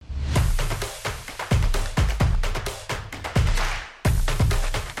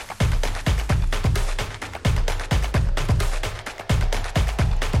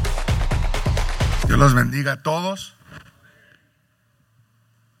los bendiga a todos.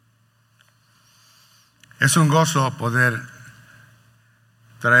 Es un gozo poder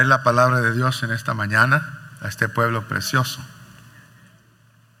traer la palabra de Dios en esta mañana a este pueblo precioso.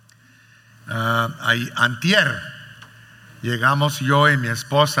 Antier llegamos yo y mi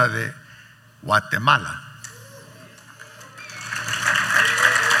esposa de Guatemala.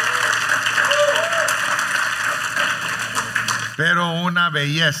 Pero una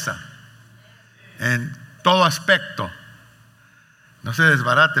belleza en todo aspecto. No se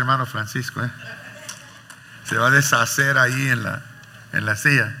desbarate, hermano Francisco, se va a deshacer ahí en la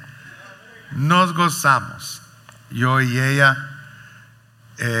silla. Nos gozamos, yo y ella,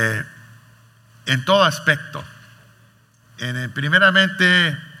 en todo aspecto.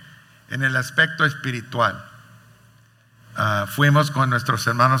 Primeramente en el aspecto espiritual. Fuimos con nuestros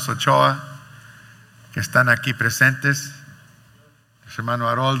hermanos Ochoa, que están aquí presentes, nuestro hermano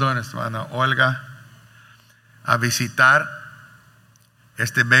Haroldo, nuestra hermana Olga, a visitar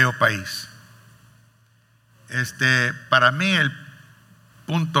este bello país. Para mí el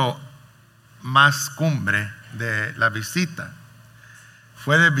punto más cumbre de la visita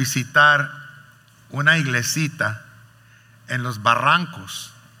fue de visitar una iglesita en los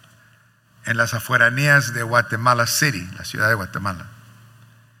barrancos, en las afueranías de Guatemala City, la ciudad de Guatemala,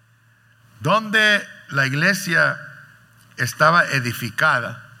 donde la iglesia estaba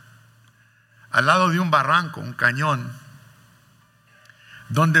edificada al lado de un barranco, un cañón,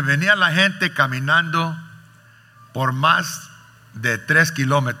 donde venía la gente caminando por más de 3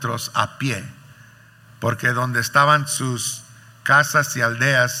 kilómetros a pie, porque donde estaban sus casas y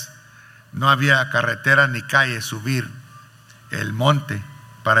aldeas no había carretera ni calle subir el monte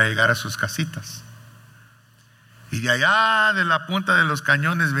para llegar a sus casitas. Y de allá de la punta de los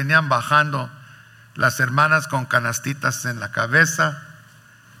cañones venían bajando las hermanas con canastitas en la cabeza,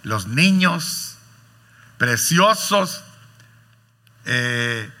 los niños preciosos,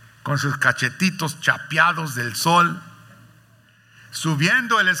 con sus cachetitos chapeados del sol,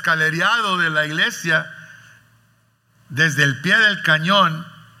 subiendo el escaleriado de la iglesia desde el pie del cañón,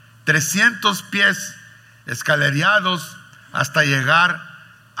 300 pies escaleriados hasta llegar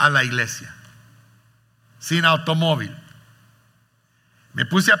a la iglesia, sin automóvil. Me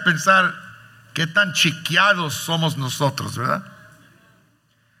puse a pensar qué tan chiqueados somos nosotros, ¿verdad?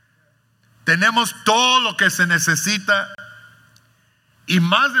 Tenemos todo lo que se necesita y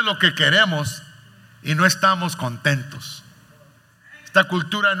más de lo que queremos, y no estamos contentos. Esta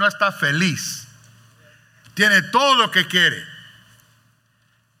cultura no está feliz. Tiene todo lo que quiere,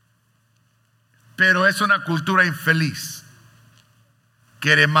 pero es una cultura infeliz.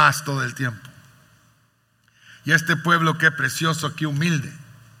 Quiere más todo el tiempo. Y este pueblo, qué precioso, qué humilde.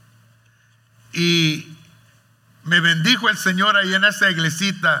 Y me bendijo el Señor ahí en esa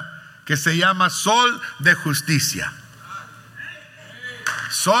iglesita que se llama Sol de Justicia.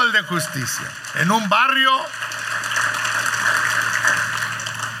 Sol de Justicia. En un barrio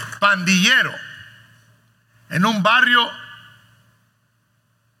pandillero, en un barrio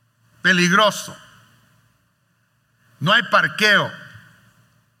peligroso. No hay parqueo,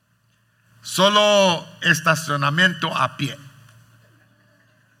 solo estacionamiento a pie.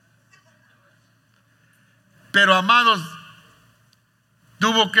 Pero, amados,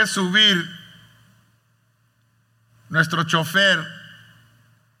 tuvo que subir nuestro chofer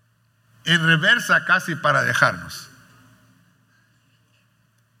en reversa casi para dejarnos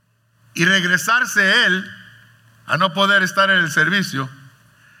y regresarse él a no poder estar en el servicio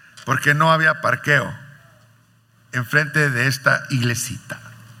porque no había parqueo enfrente de esta iglesita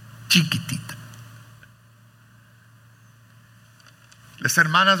chiquitita. Las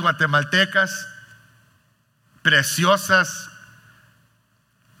hermanas guatemaltecas preciosas,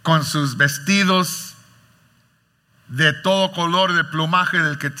 con sus vestidos de todo color de plumaje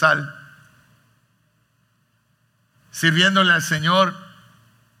del quetzal, sirviéndole al Señor,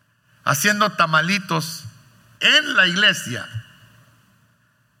 haciendo tamalitos en la iglesia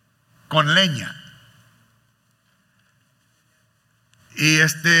con leña. Y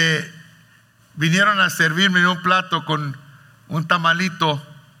vinieron a servirme en un plato con un tamalito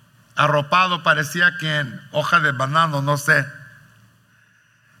arropado, parecía que en hoja de banano, no sé.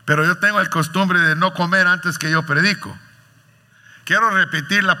 Pero yo tengo el costumbre de no comer antes que yo predico. Quiero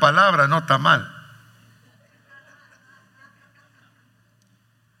repetir la palabra, no tamal.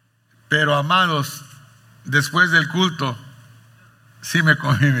 Pero, amados, después del culto sí me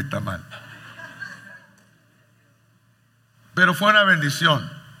comí mi tamal. Pero fue una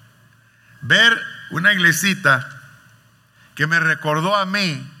bendición ver una iglesita que me recordó a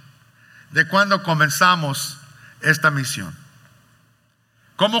mí de cuando comenzamos esta misión.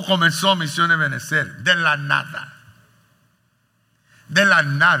 ¿Cómo comenzó Misión de Benecer? De la nada. De la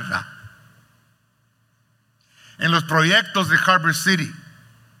nada. En los proyectos de Harbor City,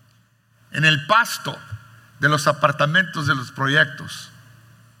 en el pasto de los apartamentos de los proyectos.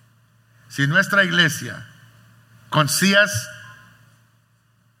 Si nuestra iglesia, con sillas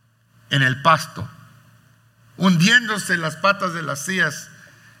en el pasto, hundiéndose las patas de las sillas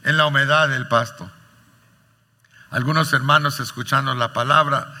en la humedad del pasto, algunos hermanos escuchando la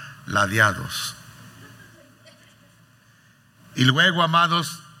palabra, ladeados. Y luego,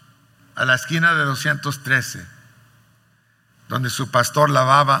 amados, a la esquina de 213, donde su pastor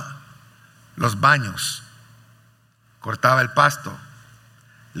lavaba los baños, cortaba el pasto,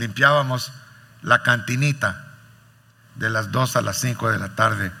 limpiábamos la cantinita de las 2 a las 5 de la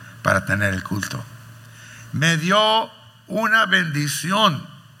tarde para tener el culto. Me dio una bendición,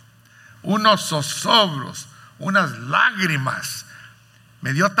 unos zozobros, unas lágrimas.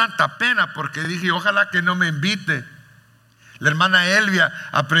 Me dio tanta pena porque dije, ojalá que no me invite la hermana Elvia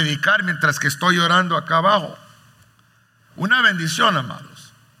a predicar mientras que estoy orando acá abajo. Una bendición,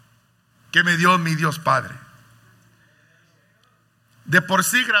 amados, que me dio mi Dios Padre. De por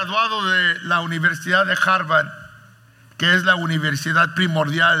sí graduado de la Universidad de Harvard, que es la universidad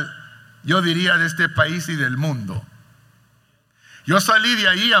primordial, yo diría, de este país y del mundo. Yo salí de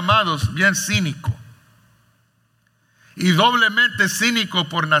ahí, amados, bien cínico. Y doblemente cínico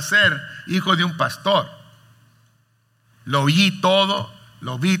por nacer hijo de un pastor. Lo oí todo,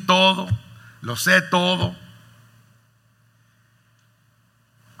 lo vi todo, lo sé todo.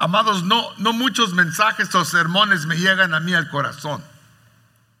 Amados, no muchos mensajes o sermones me llegan a mí al corazón.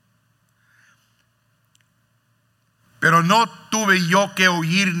 Pero no tuve yo que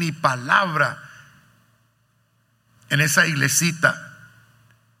oír ni palabra en esa iglesita,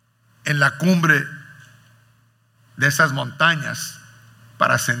 en la cumbre de esas montañas,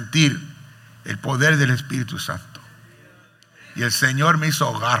 para sentir el poder del Espíritu Santo. Y el Señor me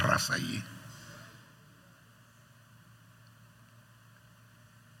hizo garras allí.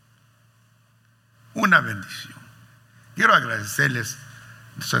 Una bendición. Quiero agradecerles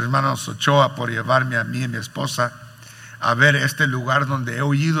a nuestros hermanos Ochoa por llevarme a mí y mi esposa a ver este lugar donde he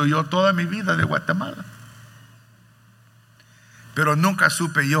oído yo toda mi vida de Guatemala. Pero nunca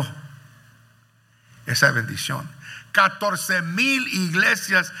supe yo esa bendición. 14,000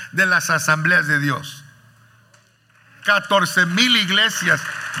 iglesias de las asambleas de Dios. 14,000 iglesias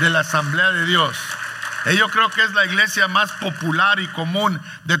de la asamblea de Dios. Yo creo que es la iglesia más popular y común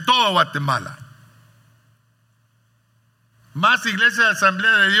de todo Guatemala. Más iglesias de la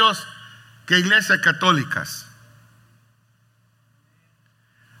asamblea de Dios que iglesias católicas.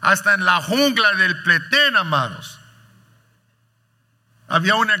 Hasta en la jungla del Pletén, amados,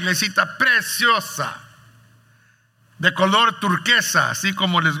 había una iglesita preciosa, de color turquesa, así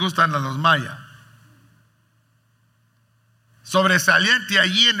como les gustan a los mayas. Sobresaliente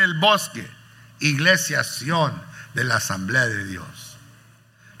allí en el bosque, iglesiación de la asamblea de Dios.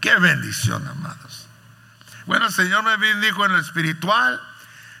 Qué bendición, amados. Bueno, el Señor me bendijo en lo espiritual,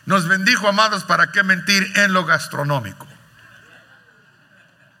 nos bendijo, amados, para qué mentir, en lo gastronómico.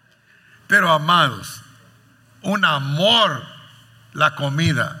 Pero, amados, un amor la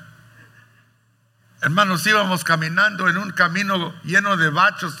comida. Hermanos, íbamos caminando en un camino lleno de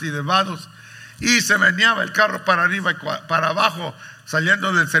bachos y de vados, y se meneaba el carro para arriba y para abajo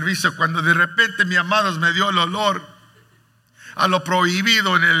saliendo del servicio, cuando de repente, mi amados, me dio el olor a lo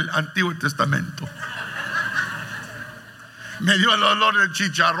prohibido en el Antiguo Testamento. Me dio el olor de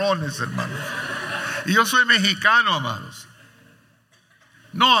chicharrones, hermanos. Y yo soy mexicano, amados.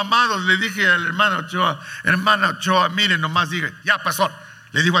 No, amados, le dije al hermano Ochoa, hermana Ochoa, mire, nomás dije, ya, pastor,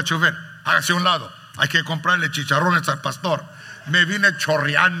 le digo al chofer, hágase a un lado, hay que comprarle chicharrones al pastor. Me vine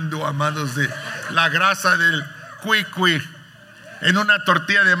chorreando, amados, de la grasa del cuicui en una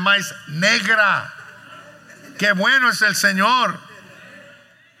tortilla de maíz negra. Qué bueno es el Señor,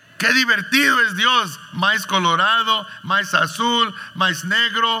 qué divertido es Dios. Maíz colorado, maíz azul, maíz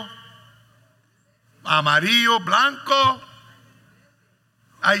negro, amarillo, blanco.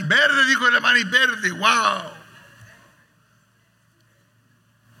 Hay verde, dijo el hermano, y verde, wow.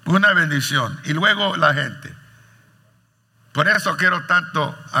 Una bendición. Y luego la gente. Por eso quiero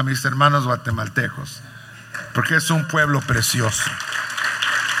tanto a mis hermanos guatemaltecos, porque es un pueblo precioso,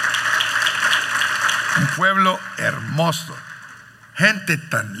 un pueblo hermoso, gente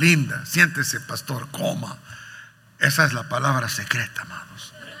tan linda. Siéntese, pastor, coma. Esa es la palabra secreta,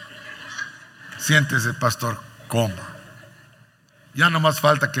 amados. Siéntese, pastor, coma. Ya no más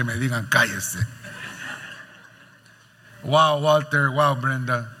falta que me digan cállese. Wow, Walter, wow,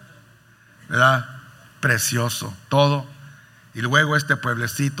 Brenda, ¿verdad? Precioso todo. Y luego este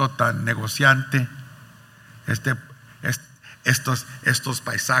pueblecito tan negociante, estos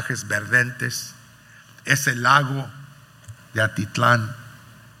paisajes verdentes, ese lago de Atitlán,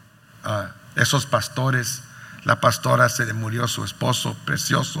 esos pastores. La pastora se le murió su esposo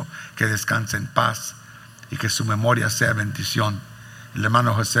precioso, que descanse en paz y que su memoria sea bendición. El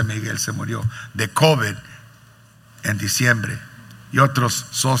hermano José Miguel se murió de COVID en diciembre, y otros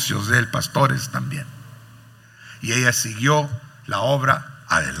socios de él, pastores también. Y ella siguió la obra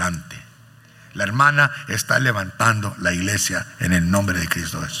adelante. La hermana está levantando la iglesia en el nombre de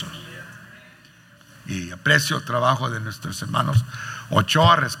Cristo Jesús. Y aprecio el trabajo de nuestros hermanos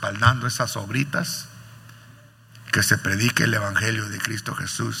Ochoa respaldando esas obritas, que se predique el evangelio de Cristo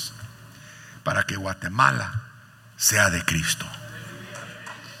Jesús para que Guatemala sea de Cristo.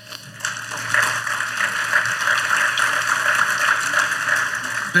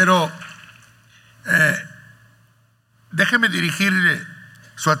 Pero déjeme dirigir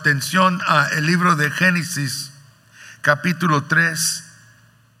su atención al libro de Génesis, capítulo 3,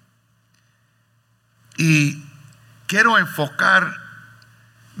 y quiero enfocar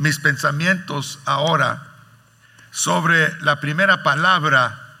mis pensamientos ahora sobre la primera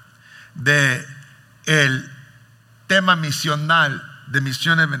palabra de el tema misional de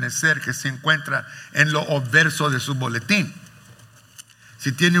Misiones Benecer, que se encuentra en lo obverso de su boletín.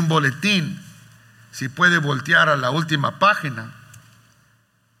 Si tiene un boletín, si puede voltear a la última página,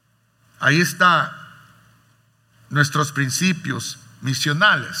 ahí está nuestros principios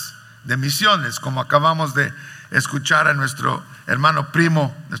misionales, de misiones, como acabamos de escuchar a nuestro hermano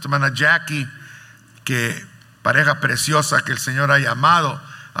primo, nuestra hermana Jackie, que pareja preciosa que el Señor ha llamado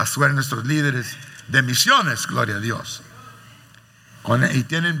a ser nuestros líderes de misiones, gloria a Dios. Y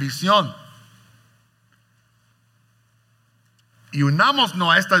tienen visión. Y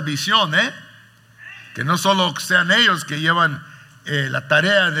unámonos a esta visión, que no solo sean ellos que llevan la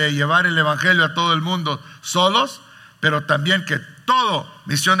tarea de llevar el evangelio a todo el mundo solos, pero también que todo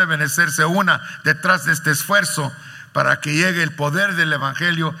Misiones Benecer se una detrás de este esfuerzo para que llegue el poder del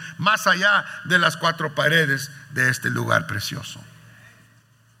evangelio más allá de las cuatro paredes de este lugar precioso.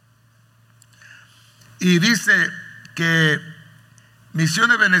 Y dice que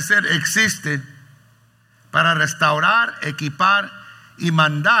Misiones Benecer existe para restaurar, equipar y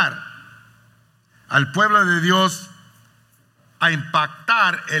mandar al pueblo de Dios a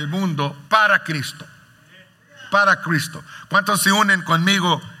impactar el mundo para Cristo. Para Cristo. ¿Cuántos se unen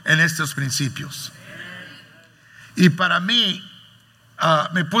conmigo en estos principios? Y para mí,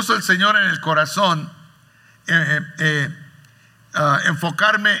 me puso el Señor en el corazón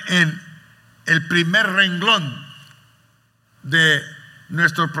enfocarme en el primer renglón de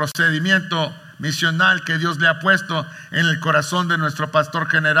nuestro procedimiento misional que Dios le ha puesto en el corazón de nuestro pastor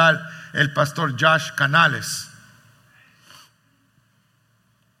general, el pastor Josh Canales.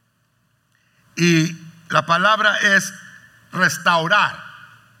 Y la palabra es restaurar.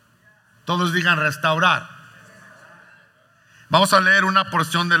 Todos digan restaurar. Vamos a leer una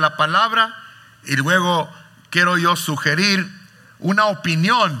porción de la palabra y luego quiero yo sugerir una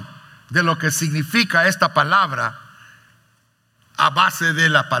opinión de lo que significa esta palabra a base de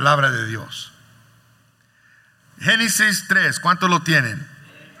la palabra de Dios. Génesis 3, ¿cuántos lo tienen?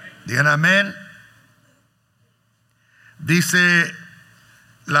 Digan amén. Dice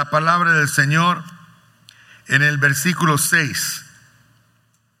la palabra del Señor en el versículo 6.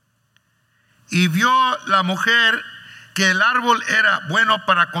 Y vio la mujer que el árbol era bueno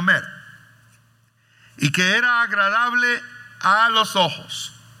para comer y que era agradable a los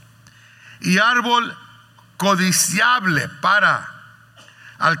ojos y árbol codiciable para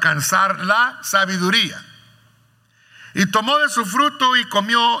alcanzar la sabiduría. Y tomó de su fruto y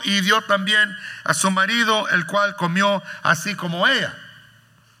comió, y dio también a su marido, el cual comió así como ella.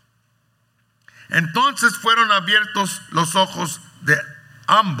 Entonces fueron abiertos los ojos de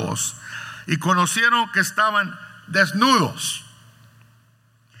ambos y conocieron que estaban desnudos.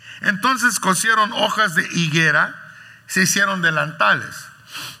 Entonces cosieron hojas de higuera, se hicieron delantales.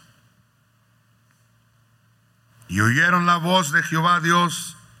 Y oyeron la voz de Jehová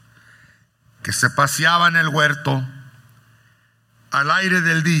Dios, que se paseaba en el huerto al aire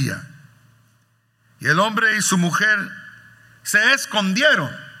del día. Y el hombre y su mujer se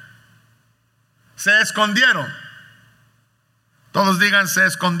escondieron. Se escondieron. Todos digan se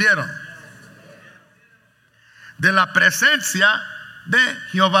escondieron. De la presencia de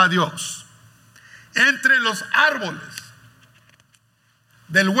Jehová Dios. Entre los árboles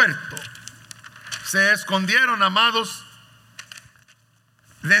del huerto. Se escondieron, amados,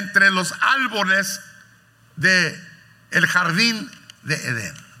 de entre los árboles de el jardín de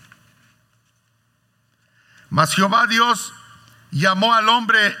Edén. Mas Jehová Dios llamó al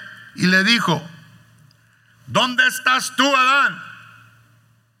hombre y le dijo: ¿dónde estás tú, Adán?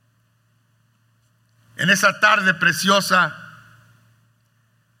 En esa tarde preciosa,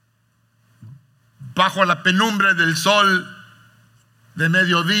 bajo la penumbra del sol de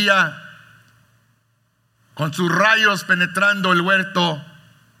mediodía, con sus rayos penetrando el huerto,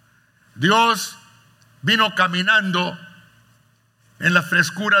 Dios vino caminando en la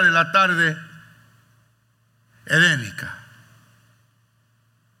frescura de la tarde edénica.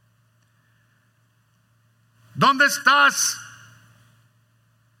 ¿Dónde estás?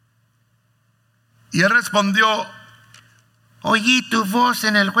 Y él respondió: oí tu voz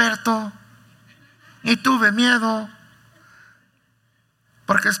en el huerto y tuve miedo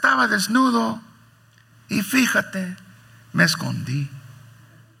porque estaba desnudo y fíjate, me escondí.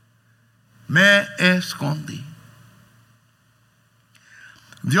 Me escondí.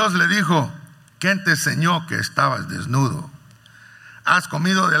 Dios le dijo: ¿quién te enseñó que estabas desnudo? ¿Has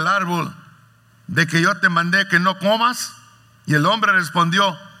comido del árbol de que yo te mandé que no comas? Y el hombre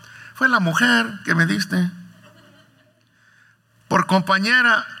respondió: fue la mujer que me diste por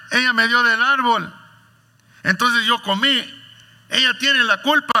compañera, ella me dio del árbol, entonces yo comí. Ella tiene la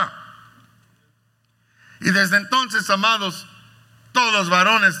culpa. Y desde entonces, amados, todos los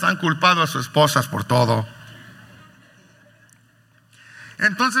varones han culpado a sus esposas por todo.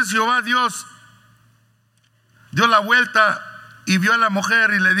 Entonces Jehová Dios dio la vuelta y vio a la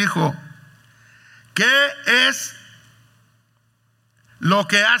mujer y le dijo: ¿qué es lo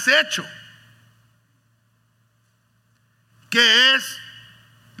que has hecho? ¿Qué es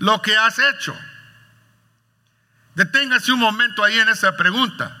lo que has hecho? Deténgase un momento ahí en esa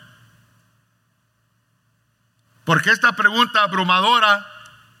pregunta, porque esta pregunta abrumadora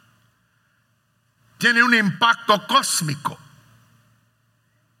tiene un impacto cósmico,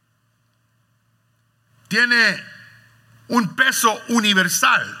 tiene un peso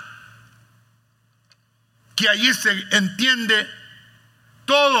universal, que allí se entiende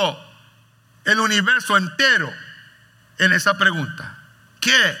todo el universo entero en esa pregunta.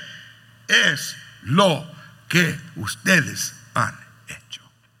 ¿Qué es lo que ustedes han hecho?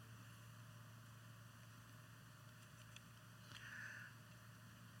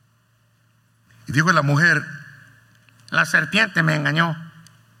 Y dijo la mujer: la serpiente me engañó.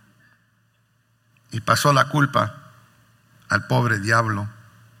 Y pasó la culpa al pobre diablo.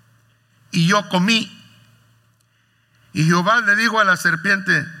 Y yo comí. Y Jehová le dijo a la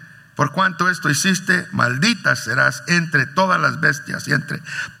serpiente: por cuanto esto hiciste, maldita serás entre todas las bestias y entre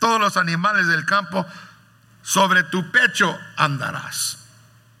todos los animales del campo. Sobre tu pecho andarás,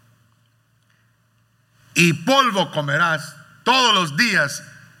 y polvo comerás todos los días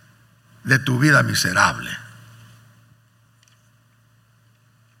de tu vida miserable.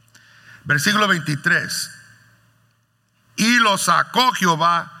 Versículo 23. Y lo sacó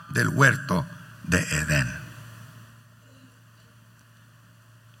Jehová del huerto de Edén.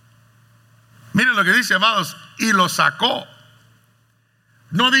 Miren lo que dice, amados: y lo sacó.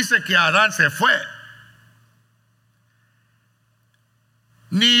 No dice que Adán se fue,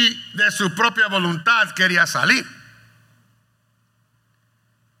 ni de su propia voluntad quería salir.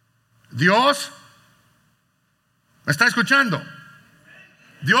 Dios, ¿me está escuchando?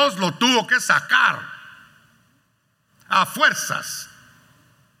 Dios lo tuvo que sacar a fuerzas,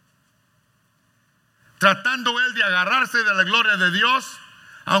 tratando él de agarrarse de la gloria de Dios,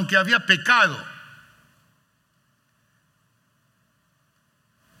 aunque había pecado,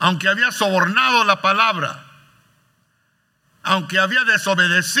 aunque había sobornado la palabra, aunque había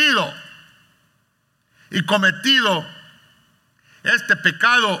desobedecido y cometido este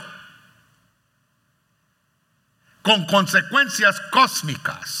pecado con consecuencias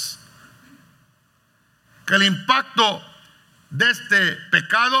cósmicas, que el impacto de este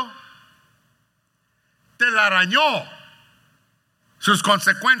pecado telarañó sus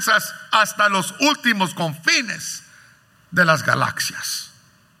consecuencias hasta los últimos confines de las galaxias.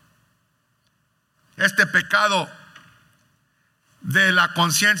 Este pecado de la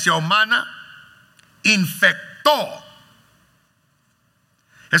conciencia humana infectó.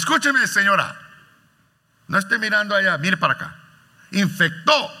 Escúcheme, señora, no esté mirando allá, mire para acá.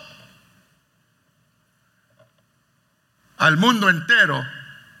 Infectó al mundo entero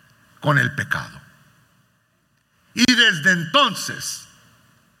con el pecado. Y desde entonces,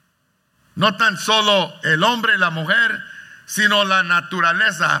 no tan solo el hombre y la mujer, sino la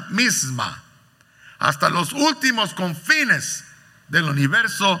naturaleza misma, hasta los últimos confines del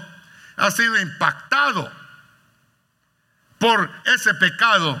universo, ha sido impactado por ese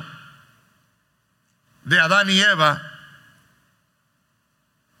pecado de Adán y Eva,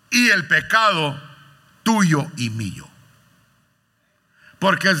 y el pecado tuyo y mío.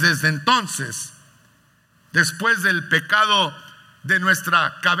 Porque desde entonces, después del pecado de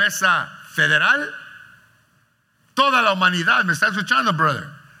nuestra cabeza federal, toda la humanidad, ¿me está escuchando, brother?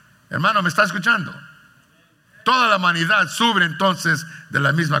 Hermano, ¿me está escuchando? Toda la humanidad sufre entonces de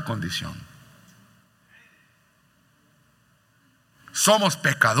la misma condición. Somos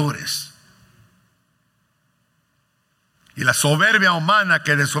pecadores. Y la soberbia humana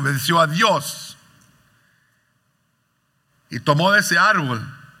que desobedeció a Dios y tomó de ese árbol,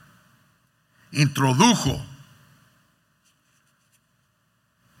 introdujo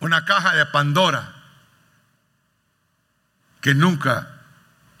una caja de Pandora que nunca,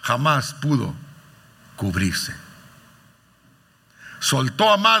 jamás pudo cubrirse.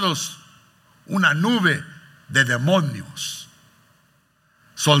 Soltó, amados, una nube de demonios.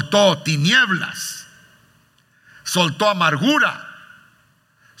 Soltó tinieblas. Soltó amargura.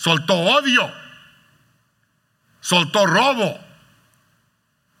 Soltó odio. Soltó robo.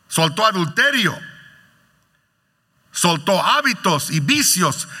 Soltó adulterio. Soltó hábitos y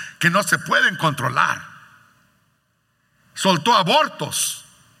vicios que no se pueden controlar. Soltó abortos.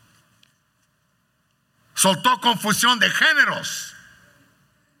 Soltó confusión de géneros.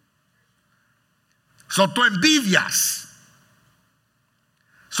 Soltó envidias.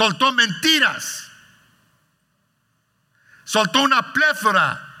 Soltó mentiras. Soltó una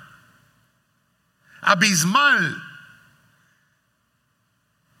pléthora abismal.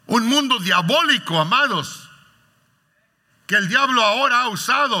 Un mundo diabólico, amados, que el diablo ahora ha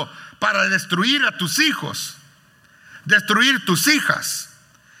usado para destruir a tus hijos, destruir tus hijas,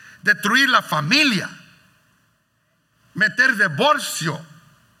 destruir la familia, meter divorcio,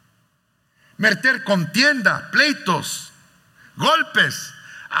 meter contienda, pleitos, golpes,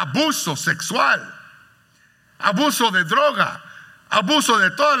 abuso sexual, abuso de droga, abuso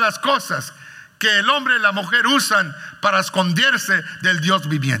de todas las cosas que el hombre y la mujer usan para esconderse del Dios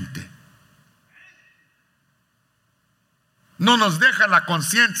viviente. No nos deja la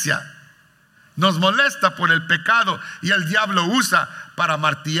conciencia, nos molesta por el pecado y el diablo usa para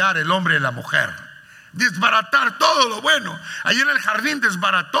martillar el hombre y la mujer, desbaratar todo lo bueno. Allí en el jardín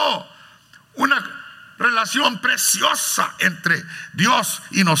desbarató una relación preciosa entre Dios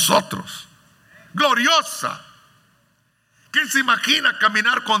y nosotros, gloriosa. ¿Quién se imagina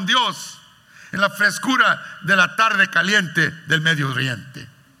caminar con Dios en la frescura de la tarde caliente del Medio Oriente?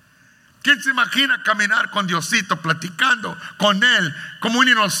 ¿Quién se imagina caminar con Diosito, platicando con Él como un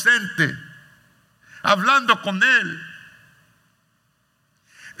inocente, hablando con Él,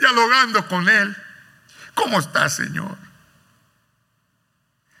 dialogando con Él? ¿Cómo está, Señor?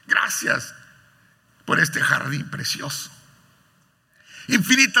 Gracias por este jardín precioso.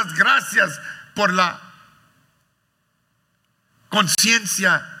 Infinitas gracias por la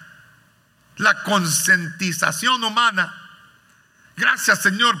conciencia, la concientización humana. Gracias,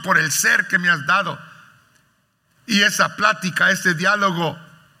 Señor, por el ser que me has dado. Y esa plática, ese diálogo,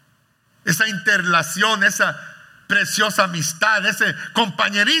 esa interrelación, esa preciosa amistad, ese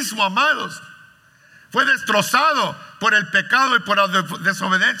compañerismo, amados, fue destrozado por el pecado y por la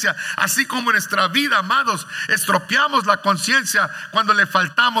desobediencia. Así como en nuestra vida, amados, estropeamos la conciencia cuando le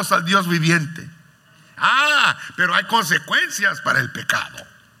faltamos al Dios viviente. Pero hay consecuencias para el pecado.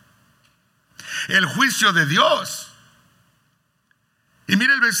 El juicio de Dios. Y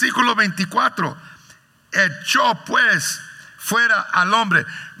mire el versículo 24. Echó pues fuera al hombre.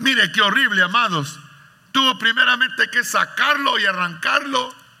 Mire qué horrible, amados. Tuvo primeramente que sacarlo y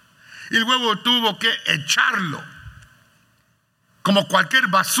arrancarlo, y luego tuvo que echarlo como cualquier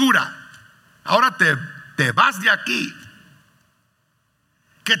basura. Ahora te vas de aquí.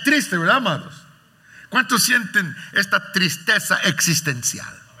 Qué triste, ¿verdad, amados? ¿Cuántos sienten esta tristeza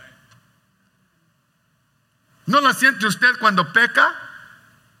existencial? ¿No la siente usted cuando peca?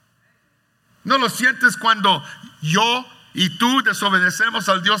 ¿No lo sientes cuando yo y tú desobedecemos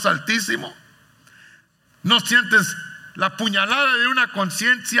al Dios Altísimo? ¿No sientes la puñalada de una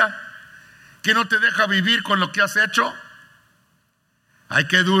conciencia que no te deja vivir con lo que has hecho? Ay,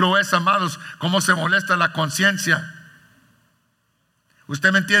 qué duro es, amados, cómo se molesta la conciencia.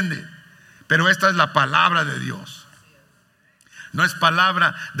 ¿Usted me entiende? Pero esta es la palabra de Dios. No es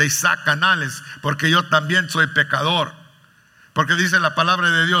palabra de Isaac Canales, porque yo también soy pecador. Porque dice la palabra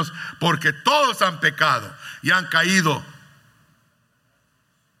de Dios, porque todos han pecado y han caído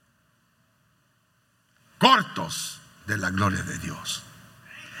cortos de la gloria de Dios.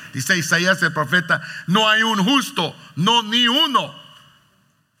 Dice Isaías el profeta, no hay un justo, no ni uno.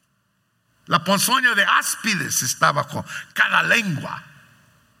 La ponzoña de áspides está bajo cada lengua.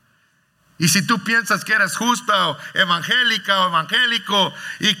 Y si tú piensas que eres justa o evangélica o evangélico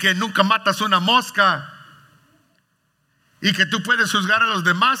y que nunca matas una mosca y que tú puedes juzgar a los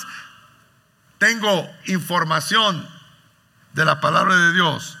demás, tengo información de la palabra de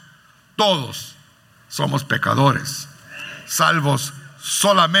Dios. Todos somos pecadores, salvos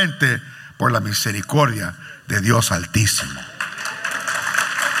solamente por la misericordia de Dios Altísimo.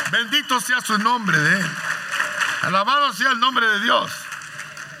 Bendito sea su nombre de Él. Alabado sea el nombre de Dios.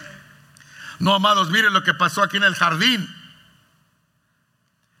 No, amados, miren lo que pasó aquí en el jardín.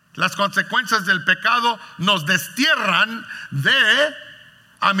 Las consecuencias del pecado nos destierran de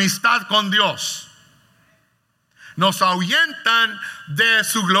amistad con Dios. Nos ahuyentan de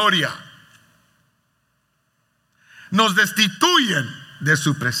su gloria. Nos destituyen de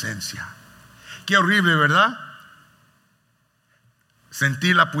su presencia. Qué horrible, ¿verdad?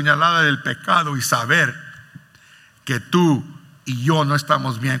 Sentir la puñalada del pecado y saber que tú y yo no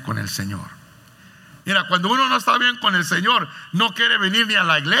estamos bien con el Señor. Mira, cuando uno no está bien con el Señor, no quiere venir ni a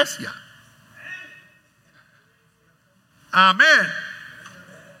la iglesia. Amén.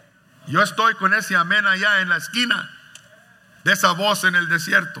 Yo estoy con ese amén allá en la esquina de esa voz en el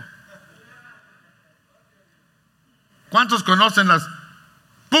desierto. ¿Cuántos conocen las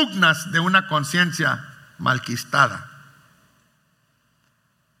pugnas de una conciencia malquistada?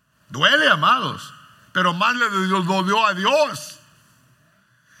 Duele, amados, pero más le dolió a Dios.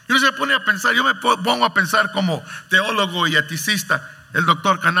 Y uno se pone a pensar, yo me pongo a pensar como teólogo y eticista. El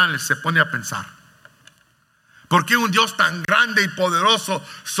doctor Canales se pone a pensar: ¿por qué un Dios tan grande y poderoso,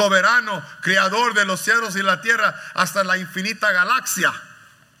 soberano, creador de los cielos y la tierra hasta la infinita galaxia,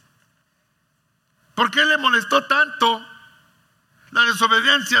 por qué le molestó tanto la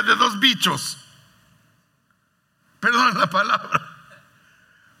desobediencia de dos bichos? Perdón la palabra.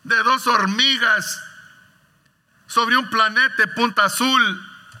 De dos hormigas sobre un planeta punta azul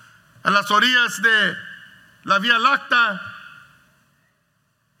a las orillas de la Vía Láctea,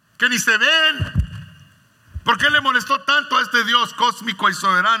 que ni se ven. ¿Por qué le molestó tanto a este Dios cósmico y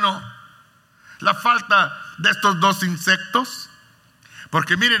soberano la falta de estos dos insectos?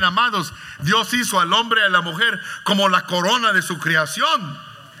 Porque miren, amados, Dios hizo al hombre y a la mujer como la corona de su creación.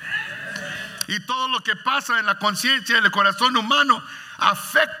 Y todo lo que pasa en la conciencia y en el corazón humano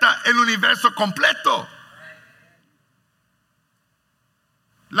afecta el universo completo.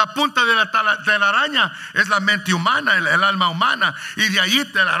 La punta de la telaraña es la mente humana, el alma humana, y de ahí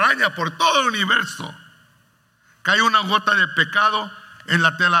telaraña por todo el universo. Cae una gota de pecado en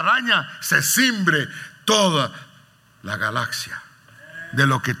la telaraña, se cimbre toda la galaxia de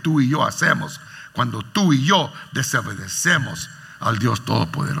lo que tú y yo hacemos cuando tú y yo desobedecemos al Dios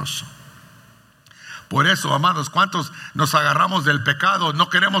Todopoderoso. Por eso, amados, ¿cuántos nos agarramos del pecado? No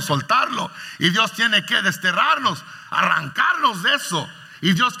queremos soltarlo, y Dios tiene que desterrarnos, arrancarnos de eso.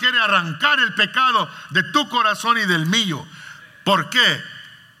 Y Dios quiere arrancar el pecado de tu corazón y del mío. ¿Por qué?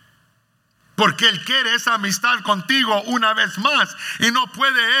 Porque Él quiere esa amistad contigo una vez más, y no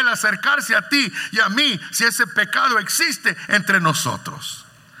puede Él acercarse a ti y a mí si ese pecado existe entre nosotros.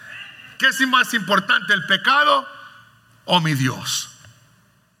 ¿Qué es más importante, el pecado o mi Dios?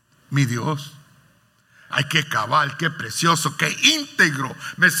 Mi Dios. Ay, qué cabal, qué precioso, qué íntegro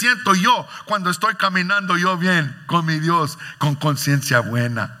me siento yo cuando estoy caminando yo bien con mi Dios, con conciencia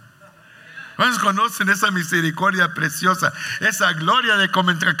buena. ¿Cuántos conocen esa misericordia preciosa? Esa gloria de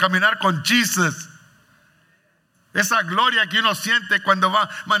caminar con Jesus. Esa gloria que uno siente cuando va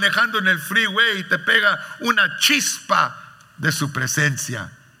manejando en el freeway y te pega una chispa de su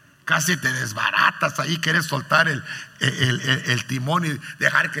presencia. Casi te desbaratas ahí, quieres soltar el timón y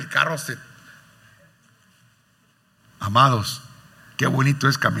dejar que el carro se... Amados, qué bonito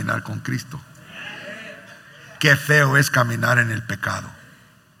es caminar con Cristo. Qué feo es caminar en el pecado.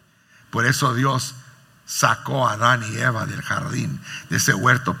 Por eso Dios sacó a Adán y Eva del jardín, de ese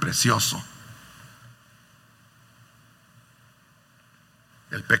huerto precioso.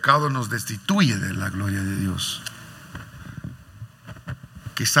 El pecado nos destituye de la gloria de Dios.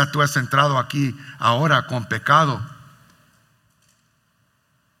 Quizá tú has entrado aquí ahora con pecado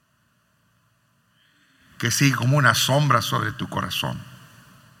que sigue como una sombra sobre tu corazón.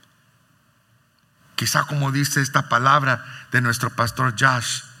 Quizá, como dice esta palabra de nuestro pastor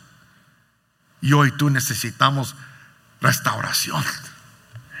Josh, yo y tú necesitamos restauración,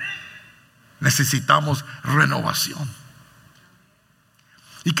 necesitamos renovación.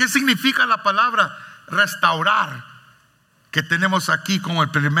 ¿Y qué significa la palabra restaurar que tenemos aquí como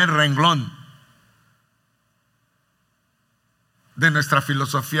el primer renglón de nuestra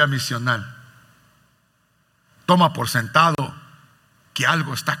filosofía misional? Toma por sentado que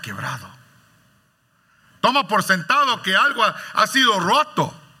algo está quebrado. Toma por sentado que algo ha sido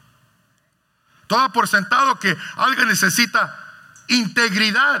roto. Toma por sentado que alguien necesita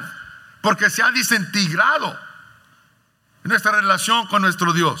integridad porque se ha desintegrado. nuestra relación con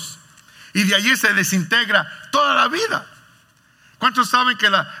nuestro Dios. Y de allí se desintegra toda la vida. ¿Cuántos saben que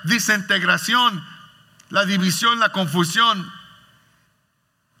la desintegración, la división, la confusión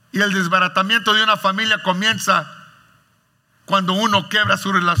y el desbaratamiento de una familia comienza cuando uno quiebra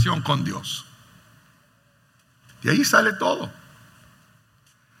su relación con Dios? De ahí sale todo.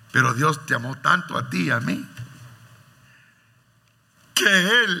 Pero Dios te amó tanto a ti y a mí,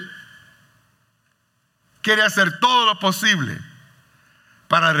 que Él quiere hacer todo lo posible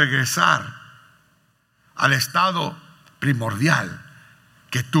para regresar al estado primordial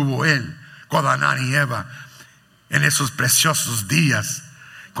que tuvo Él con Adán y Eva en esos preciosos días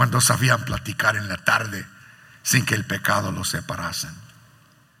cuando sabían platicar en la tarde sin que el pecado los separase.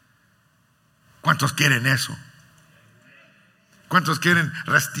 ¿Cuántos quieren eso? ¿Cuántos quieren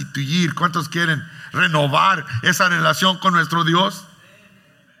restituir? ¿Cuántos quieren renovar esa relación con nuestro Dios?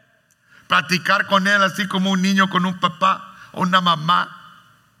 Platicar con Él así como un niño con un papá o una mamá,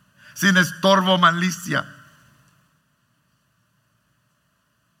 sin estorbo o malicia.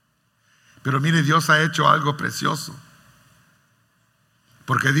 Pero mire, Dios ha hecho algo precioso,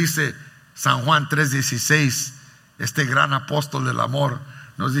 porque dice San Juan 3:16, este gran apóstol del amor,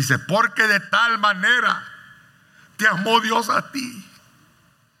 nos dice: porque de tal manera te amó Dios a ti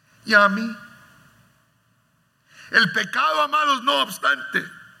y a mí. El pecado, amados, no obstante,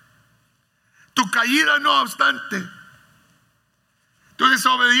 tu caída no obstante, tu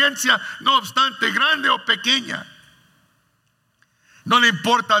desobediencia no obstante, grande o pequeña, no le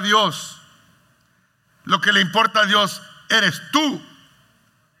importa a Dios. Lo que le importa a Dios eres tú,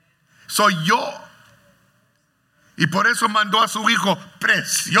 soy yo. Y por eso mandó a su Hijo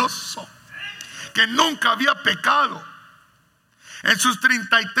precioso, que nunca había pecado. En sus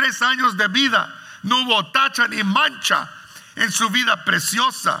 33 años de vida no hubo tacha ni mancha en su vida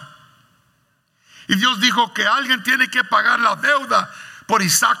preciosa. Y Dios dijo que alguien tiene que pagar la deuda por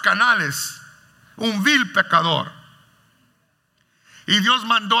Isaac Canales, un vil pecador. Y Dios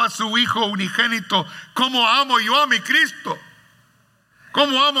mandó a su Hijo unigénito. ¿Cómo amo yo a mi Cristo?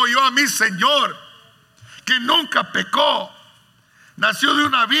 ¿Cómo amo yo a mi Señor, que nunca pecó? Nació de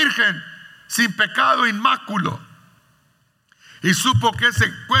una virgen sin pecado inmáculo. Y supo que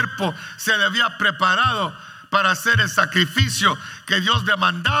ese cuerpo se le había preparado para hacer el sacrificio que Dios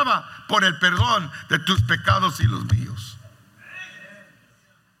demandaba por el perdón de tus pecados y los míos.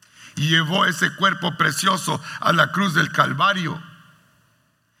 Y llevó ese cuerpo precioso a la cruz del Calvario.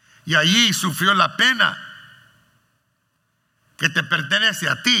 Y allí sufrió la pena que te pertenece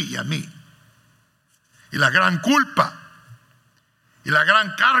a ti y a mí. Y la gran culpa y la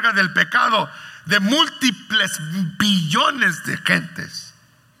gran carga del pecado de múltiples billones de gentes.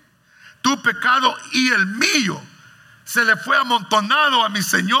 Tu pecado y el mío se le fue amontonado a mi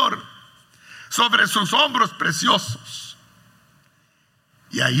Señor sobre sus hombros preciosos.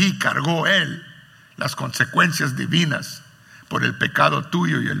 Y allí cargó Él las consecuencias divinas por el pecado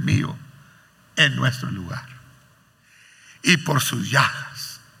tuyo y el mío en nuestro lugar. Y por sus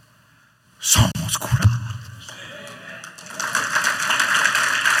llagas somos curados.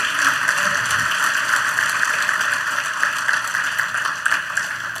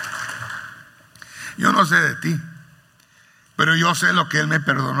 Yo no sé de ti, pero yo sé lo que Él me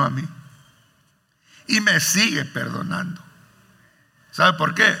perdonó a mí. Y me sigue perdonando. ¿Sabe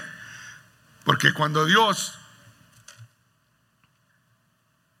por qué? Porque cuando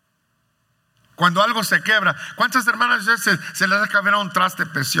algo se quebra, ¿cuántas hermanas se les ha quebrado un traste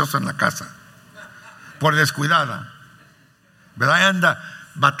precioso en la casa? Por descuidada, ¿verdad? Y anda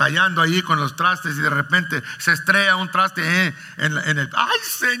batallando ahí con los trastes y de repente se estrella un traste en el... ¡Ay,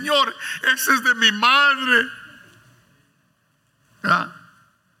 Señor! Ese es de mi madre, ¿verdad?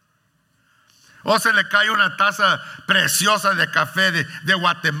 O se le cae una taza preciosa de café de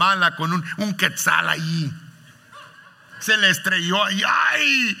Guatemala con un quetzal ahí. Se le estrelló ahí.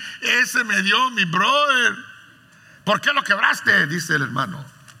 ¡Ay! Ese me dio mi brother. ¿Por qué lo quebraste? Dice el hermano.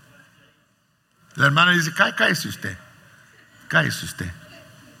 La hermana dice: cállese usted. Cállese usted.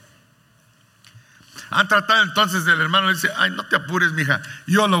 Han tratado entonces, el hermano le dice: ay, no te apures, mija,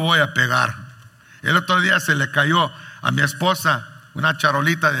 yo lo voy a pegar. El otro día se le cayó a mi esposa una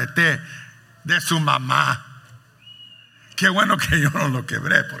charolita de té de su mamá. Qué bueno que yo no lo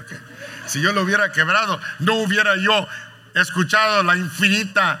quebré, porque si yo lo hubiera quebrado, no hubiera yo escuchado la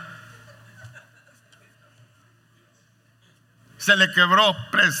infinita. Se le quebró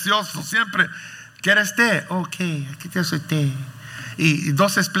precioso. Siempre: ¿quieres té? Ok, aquí te soy té. Y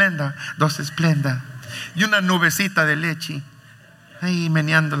dos esplenda. Y una nubecita de leche ahí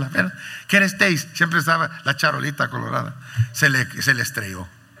meneándola. ¿Quieres té? Siempre estaba la charolita colorada. Se le estrelló.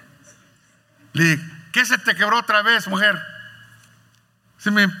 Le dije: ¿qué se te quebró otra vez, mujer? Sí,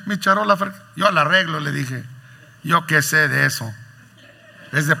 mi charola, yo la arreglo, le dije. Yo qué sé de eso.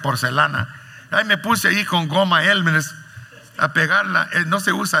 Es de porcelana. Ahí me puse ahí con goma Elmer's a pegarla. No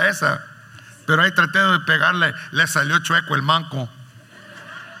se usa esa, pero ahí traté de pegarle, le salió chueco el manco.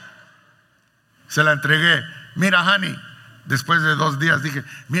 Se la entregué. Mira, honey, después de 2 días dije,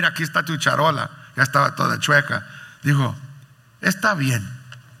 mira, aquí está tu charola. Ya estaba toda chueca. Dijo, está bien,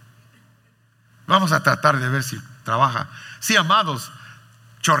 vamos a tratar de ver si trabaja. Sí, amados,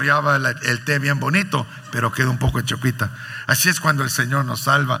 chorreaba el té bien bonito, pero quedó un poco choquita. Así es cuando el Señor nos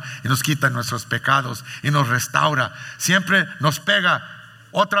salva y nos quita nuestros pecados y nos restaura. Siempre nos pega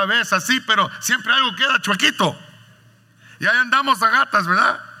otra vez así, pero siempre algo queda chuequito. Y ahí andamos a gatas,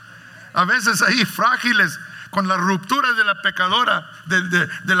 ¿verdad? A veces ahí frágiles con las rupturas de la pecadora,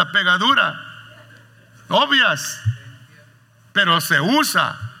 de la pegadura, obvias, pero se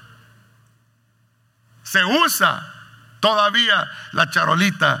usa todavía la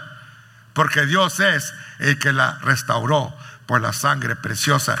charolita, porque Dios es el que la restauró por la sangre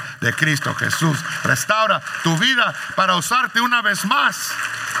preciosa de Cristo Jesús. Restaura tu vida para usarte una vez más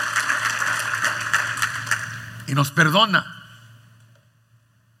y nos perdona,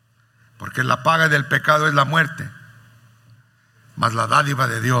 porque la paga del pecado es la muerte, mas la dádiva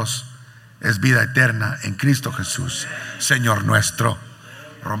de Dios es vida eterna en Cristo Jesús, Señor nuestro.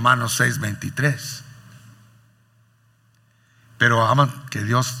 Romanos 6:23. Pero aman que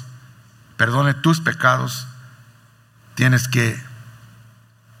Dios perdone tus pecados, tienes que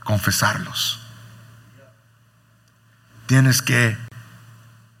confesarlos. Tienes que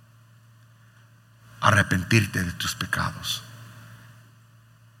arrepentirte de tus pecados.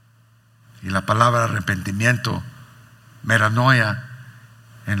 Y la palabra arrepentimiento, metanoia,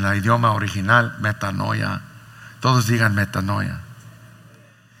 en el idioma original, metanoia, todos digan metanoia,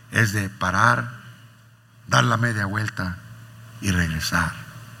 es de parar, dar la media vuelta y regresar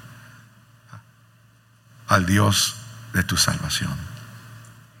al Dios de tu salvación.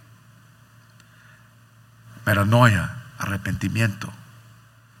 Metanoia, arrepentimiento,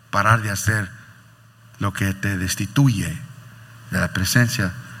 parar de hacer lo que te destituye de la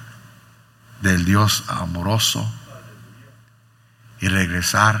presencia del Dios amoroso y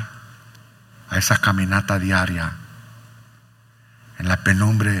regresar a esa caminata diaria en la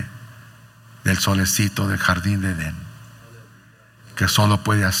penumbre del solecito del jardín de Edén, que solo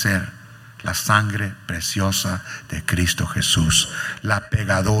puede hacer la sangre preciosa de Cristo Jesús, la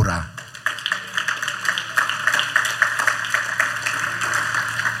pegadora.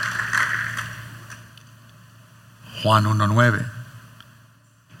 Juan 1:9.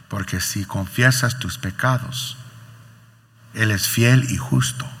 Porque si confiesas tus pecados, Él es fiel y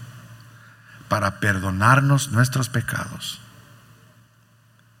justo para perdonarnos nuestros pecados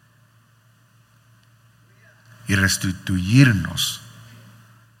y restituirnos,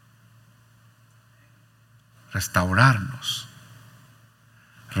 restaurarnos,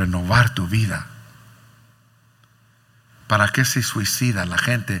 renovar tu vida. ¿Para qué se suicida la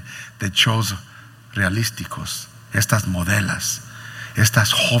gente de shows realísticos? Estas modelas,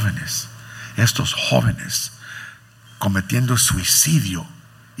 estas jóvenes, estos jóvenes cometiendo suicidio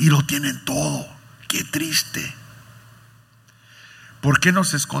y lo tienen todo. Qué triste. ¿Por qué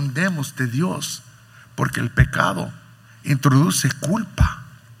nos escondemos de Dios? Porque el pecado introduce culpa,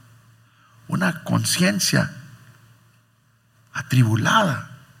 una conciencia atribulada,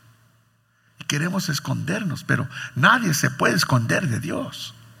 y queremos escondernos, pero nadie se puede esconder de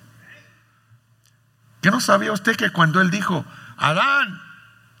Dios. ¿Qué no sabía usted que cuando Él dijo, Adán,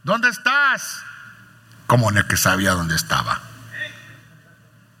 ¿dónde estás? ¿Cómo no que sabía dónde estaba?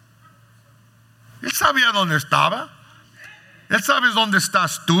 Él sabía dónde estaba. Él sabe dónde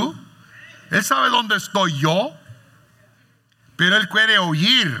estás tú. Él sabe dónde estoy yo. Pero Él quiere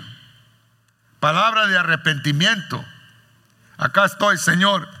oír palabra de arrepentimiento. Acá estoy,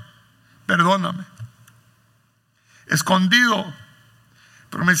 Señor, perdóname. Escondido,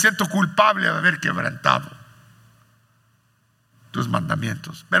 pero me siento culpable de haber quebrantado tus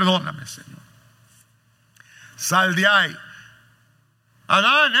mandamientos. Perdóname, Señor. Sal de ahí.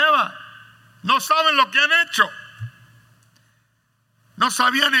 Adán, Eva, no saben lo que han hecho. No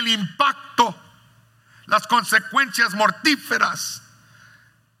sabían el impacto, las consecuencias mortíferas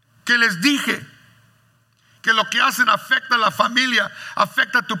que les dije. Que lo que hacen afecta a la familia,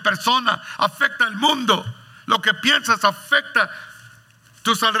 afecta a tu persona, afecta al mundo. Lo que piensas afecta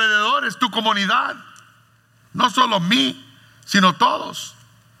tus alrededores, tu comunidad. No solo mí, sino todos.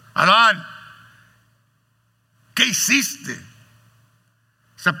 Adán, ¿qué hiciste?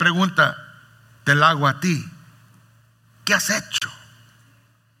 Esa pregunta te la hago a ti. ¿Qué has hecho?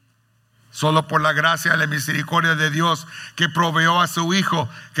 Solo por la gracia y la misericordia de Dios, que proveyó a su Hijo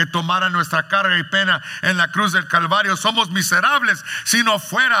que tomara nuestra carga y pena en la cruz del Calvario, somos miserables si no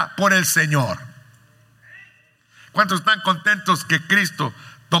fuera por el Señor. ¿Cuántos están contentos que Cristo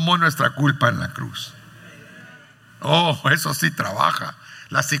tomó nuestra culpa en la cruz? Oh, eso sí trabaja.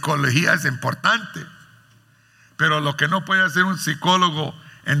 La psicología es importante, pero lo que no puede hacer un psicólogo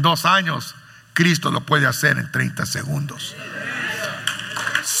en 2 años, Cristo lo puede hacer en 30 segundos.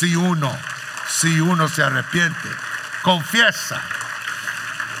 Si uno se arrepiente, confiesa.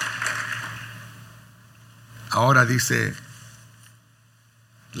 Ahora dice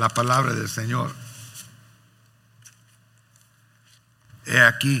la palabra del Señor: he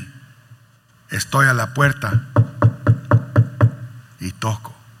aquí, estoy a la puerta y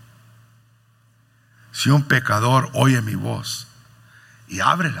toco. Si un pecador oye mi voz y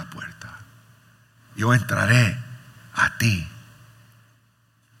abre la puerta, yo entraré a ti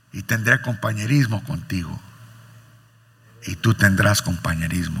y tendré compañerismo contigo, y tú tendrás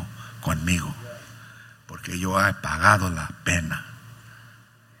compañerismo conmigo, porque yo he pagado la pena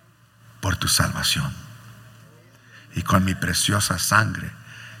por tu salvación, y con mi preciosa sangre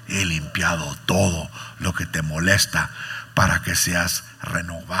he limpiado todo lo que te molesta, para que seas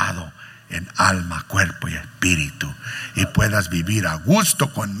renovado en alma, cuerpo y espíritu, y puedas vivir a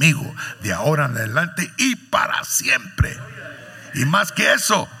gusto conmigo de ahora en adelante y para siempre. Y más que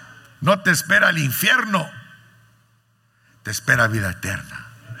eso, no te espera el infierno, te espera vida eterna.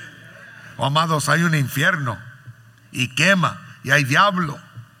 Oh, amados, hay un infierno y quema, y hay diablo.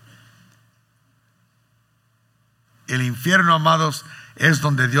 El infierno, amados, es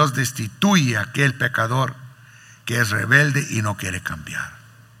donde Dios destituye a aquel pecador que es rebelde y no quiere cambiar.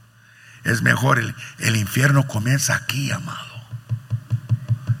 Es mejor, el infierno comienza aquí, amado,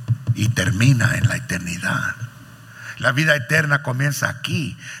 y termina en la eternidad. La vida eterna comienza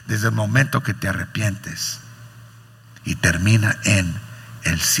aquí, desde el momento que te arrepientes, y termina en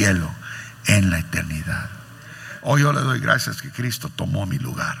el cielo, en la eternidad. Hoy yo le doy gracias que Cristo tomó mi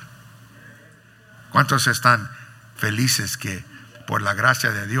lugar. ¿Cuántos están felices que por la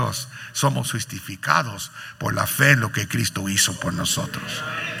gracia de Dios somos justificados por la fe en lo que Cristo hizo por nosotros?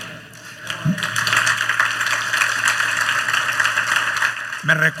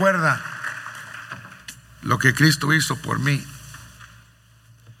 Me recuerda lo que Cristo hizo por mí,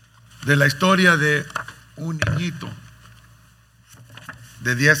 de la historia de un niñito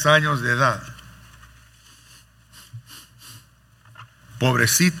de 10 años de edad,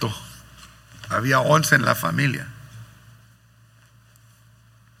 pobrecito, había 11 en la familia.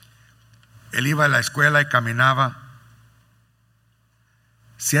 Él iba a la escuela y caminaba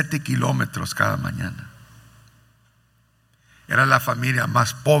 7 kilómetros cada mañana. Era la familia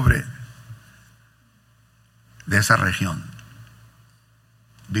más pobre de esa región.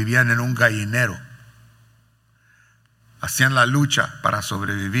 Vivían en un gallinero. Hacían la lucha para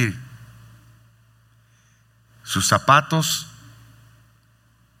sobrevivir. Sus zapatos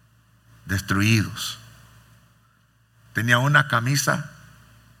destruidos. Tenía una camisa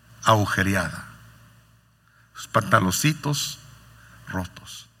agujereada. Sus pantaloncitos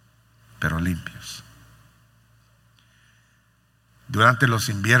rotos, pero limpios. Durante los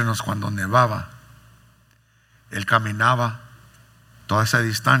inviernos, cuando nevaba, él caminaba toda esa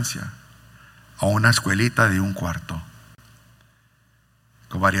distancia a una escuelita de 1 cuarto,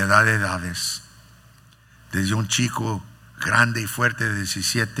 con variedad de edades, desde un chico grande y fuerte de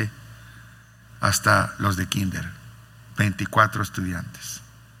 17 hasta los de kinder, 24 estudiantes.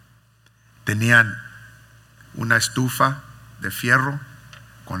 Tenían una estufa de fierro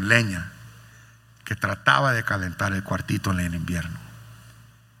con leña que trataba de calentar el cuartito en el invierno.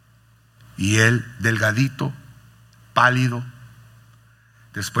 Y él, delgadito, pálido,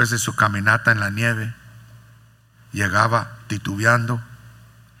 después de su caminata en la nieve, llegaba titubeando,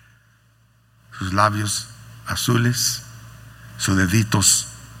 sus labios azules, sus deditos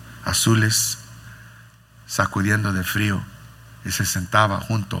azules, sacudiendo de frío, y se sentaba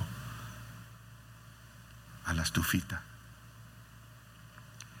junto a la estufita.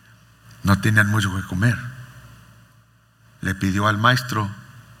 No tenían mucho que comer. Le pidió al maestro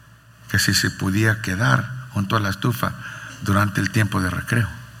que si se podía quedar junto a la estufa durante el tiempo de recreo.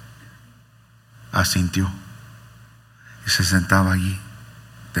 Asintió y se sentaba allí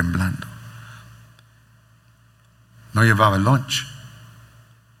temblando. No llevaba lunch.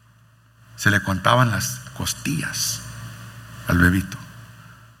 Se le contaban las costillas al bebito.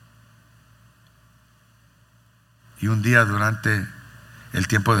 Y un día, durante el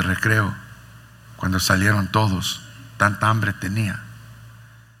tiempo de recreo, cuando salieron todos, tanta hambre tenía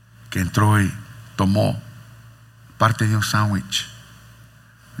que entró y tomó parte de un sándwich,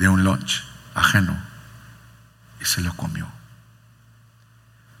 de un lunch, ajeno y se lo comió.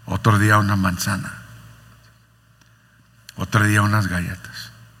 Otro día una manzana, otro día unas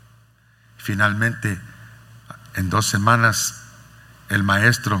galletas. Finalmente, en 2 semanas, el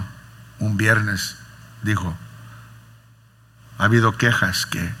maestro un viernes dijo: ha habido quejas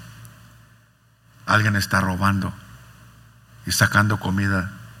que alguien está robando y sacando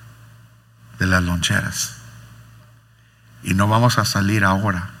comida de las loncheras, y no vamos a salir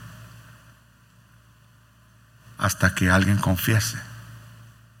ahora hasta que alguien confiese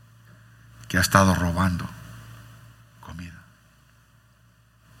que ha estado robando comida.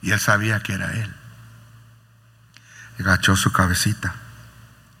 Y él sabía que era él. Agachó su cabecita,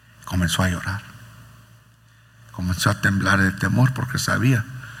 comenzó a llorar, comenzó a temblar de temor, porque sabía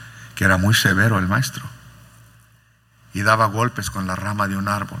que era muy severo el maestro, y daba golpes con la rama de un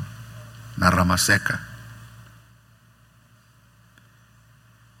árbol, una rama seca.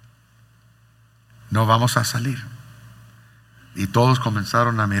 No vamos a salir. Y todos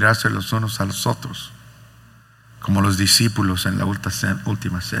comenzaron a mirarse los unos a los otros, como los discípulos en la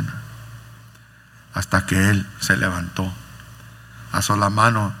última cena, hasta que él se levantó, alzó la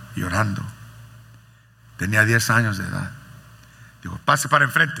mano llorando. Tenía 10 años de edad. Dijo: pase para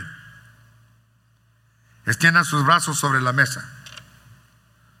enfrente, extiendan sus brazos sobre la mesa.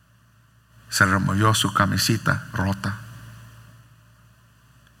 Se removió su camisita rota,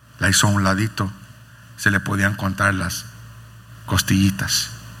 la hizo a un ladito. Se le podían contar las costillitas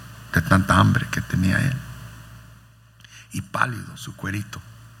de tanta hambre que tenía él, y pálido su cuerito.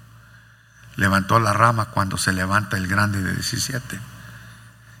 Levantó la rama cuando se levanta el grande de 17,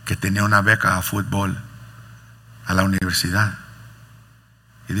 que tenía una beca a fútbol a la universidad,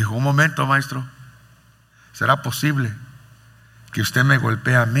 y dijo: un momento, maestro, ¿será posible que usted me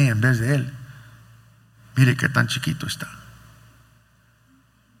golpee a mí en vez de él? Mire qué tan chiquito está.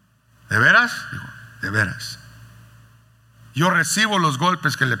 ¿De veras? Dijo: de veras. Yo recibo los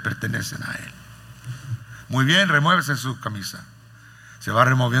golpes que le pertenecen a él. Muy bien, remuévese su camisa. Se va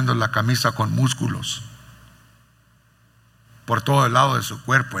removiendo la camisa con músculos por todo el lado de su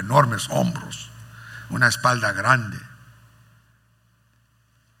cuerpo, enormes hombros, una espalda grande.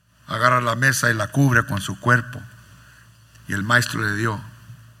 Agarra la mesa y la cubre con su cuerpo, y el maestro le dio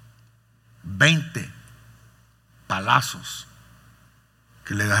 20 palazos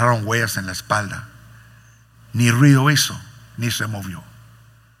que le dejaron huellas en la espalda. Ni ruido hizo, ni se movió.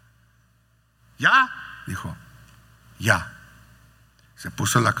 ¿Ya? Dijo: ya. Se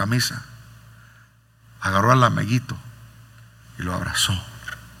puso la camisa, agarró al amiguito y lo abrazó,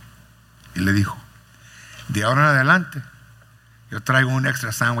 y le dijo: de ahora en adelante yo traigo un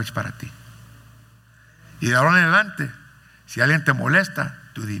extra sándwich para ti, y de ahora en adelante, si alguien te molesta,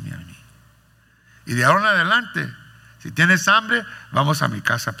 tú dime a mí, y de ahora en adelante, si tienes hambre, vamos a mi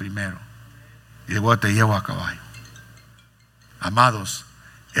casa primero, y luego te llevo a caballo. Amados,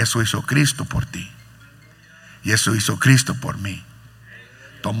 eso hizo Cristo por ti, y eso hizo Cristo por mí.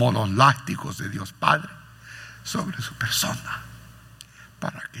 Tomó los látigos de Dios Padre sobre su persona,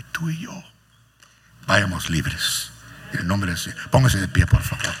 para que tú y yo vayamos libres. En el nombre de Dios. Póngase de pie, por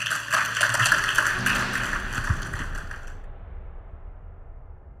favor.